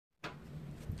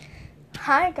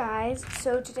Hi guys,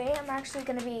 so today I'm actually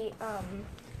going to be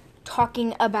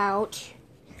talking about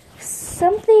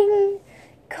something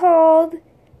called,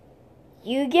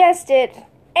 you guessed it,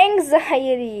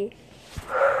 anxiety.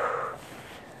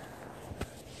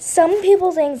 Some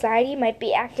people's anxiety might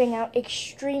be acting out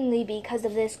extremely because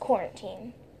of this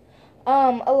quarantine. A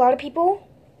lot of people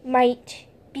might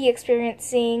be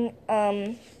experiencing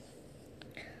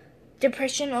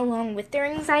depression along with their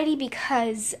anxiety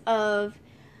because of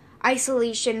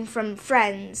isolation from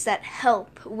friends that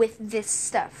help with this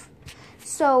stuff.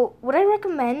 So what I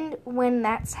recommend when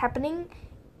that's happening,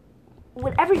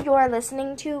 whatever you are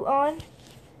listening to on,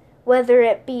 whether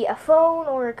it be a phone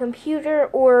or a computer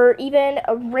or even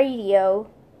a radio,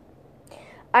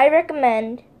 I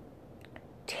recommend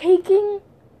taking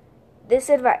this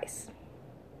advice.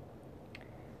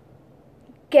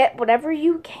 Get whatever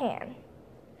you can.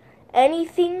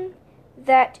 Anything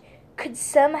that could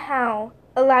somehow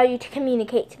allow you to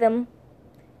communicate to them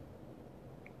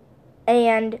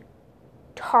and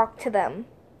talk to them.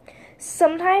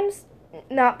 Sometimes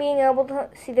not being able to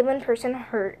see them in person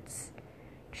hurts.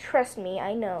 Trust me,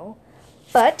 I know.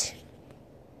 But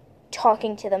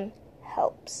talking to them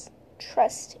helps.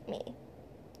 Trust me.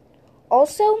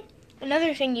 Also,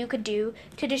 another thing you could do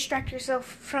to distract yourself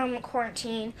from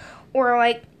quarantine, or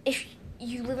like if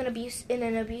you live in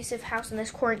an abusive house and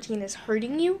this quarantine is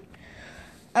hurting you,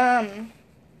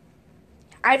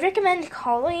 I'd recommend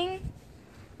calling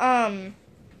Child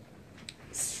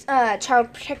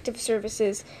Protective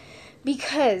Services,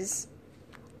 because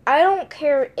I don't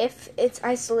care if it's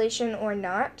isolation or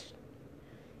not.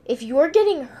 If you're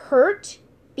getting hurt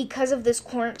because of this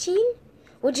quarantine,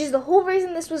 which is the whole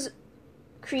reason this was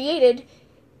created,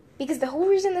 because the whole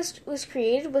reason this was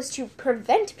created was to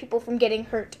prevent people from getting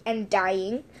hurt and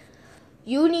dying,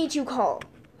 you need to call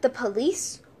the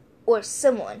police or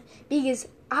someone, because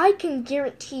I can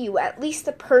guarantee you at least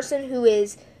the person who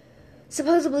is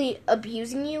supposedly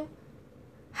abusing you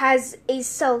has a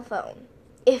cell phone.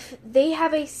 If they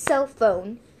have a cell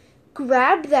phone,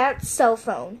 grab that cell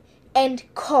phone and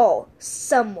call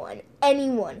someone,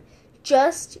 anyone.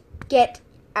 Just get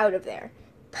out of there.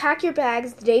 Pack your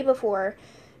bags the day before.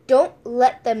 Don't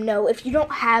let them know. If you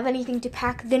don't have anything to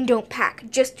pack, then don't pack.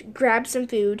 Just grab some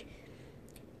food,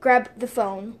 grab the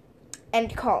phone,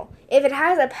 and call. If it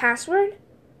has a password,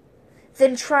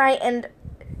 then try and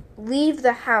leave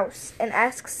the house and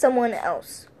ask someone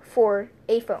else for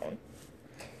a phone.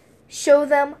 Show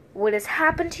them what has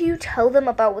happened to you. Tell them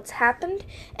about what's happened.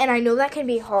 And I know that can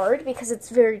be hard because it's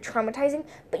very traumatizing,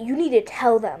 but you need to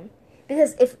tell them.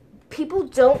 Because if people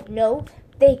don't know,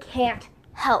 they can't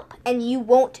help, and you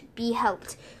won't be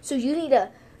helped. So you need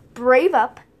to brave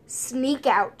up, sneak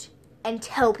out, and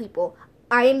tell people,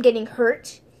 I am getting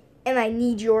hurt, and I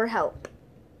need your help.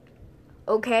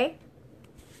 Okay?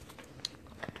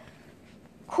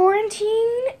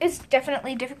 Quarantine is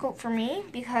definitely difficult for me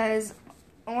because,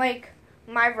 like,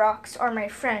 my rocks are my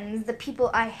friends. The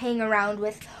people I hang around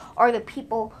with are the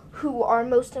people who are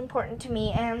most important to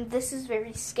me, and this is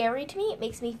very scary to me. It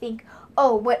makes me think,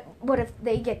 oh, what if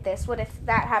they get this? What if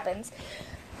that happens?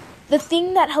 The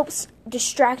thing that helps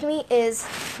distract me is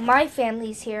my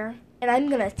family's here, and I'm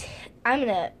gonna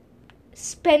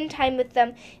spend time with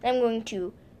them, and I'm going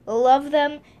to love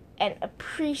them and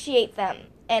appreciate them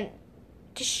and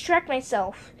distract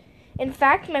myself. In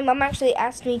fact, my mom actually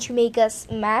asked me to make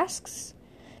us masks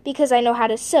because I know how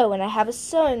to sew and I have a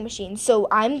sewing machine, so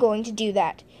I'm going to do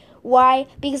that. Why?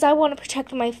 Because I want to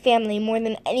protect my family more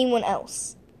than anyone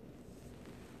else.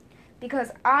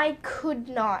 Because I could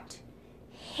not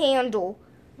handle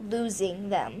losing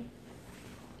them.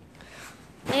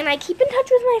 And I keep in touch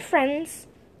with my friends.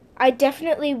 I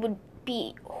definitely would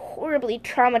be horribly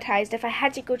traumatized if I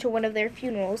had to go to one of their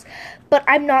funerals, but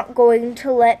I'm not going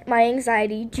to let my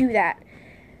anxiety do that.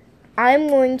 I'm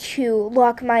going to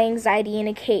lock my anxiety in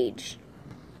a cage.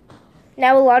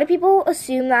 Now, a lot of people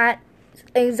assume that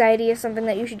anxiety is something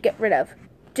that you should get rid of.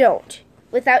 Don't.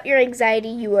 Without your anxiety,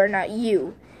 you are not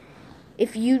you.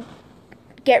 If you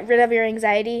get rid of your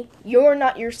anxiety, you're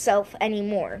not yourself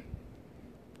anymore.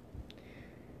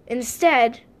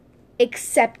 Instead,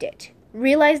 accept it.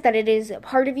 Realize that it is a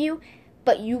part of you,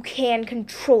 but you can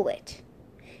control it.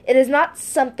 It is not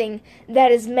something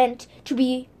that is meant to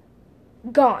be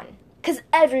gone, because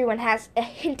everyone has a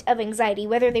hint of anxiety,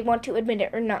 whether they want to admit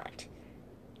it or not.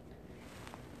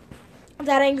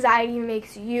 That anxiety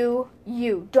makes you,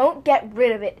 you. Don't get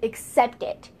rid of it. Accept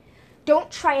it. Don't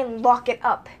try and lock it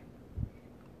up.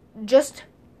 Just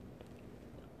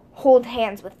hold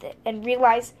hands with it and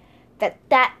realize that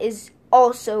that is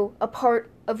also a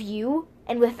part of you,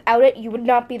 and without it, you would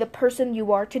not be the person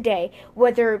you are today.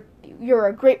 Whether you're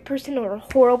a great person or a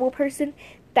horrible person,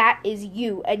 that is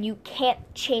you, and you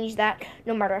can't change that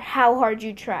no matter how hard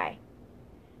you try.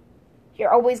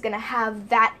 You're always going to have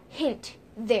that hint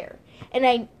there. And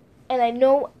I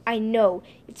know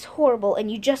it's horrible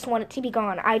and you just want it to be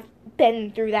gone. I've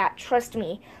been through that, trust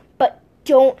me. But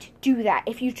don't do that.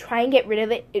 If you try and get rid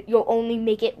of it, you'll only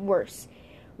make it worse.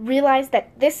 Realize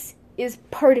that this is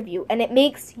part of you and it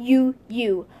makes you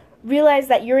you. Realize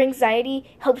that your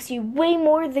anxiety helps you way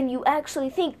more than you actually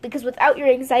think, because without your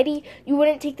anxiety, you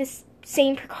wouldn't take the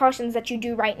same precautions that you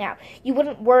do right now. You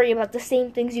wouldn't worry about the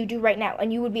same things you do right now,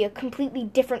 and you would be a completely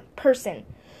different person.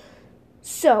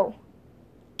 So,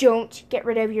 don't get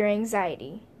rid of your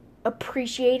anxiety.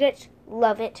 Appreciate it,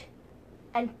 love it,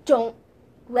 and don't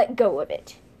let go of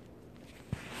it.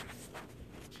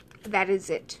 That is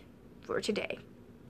it for today.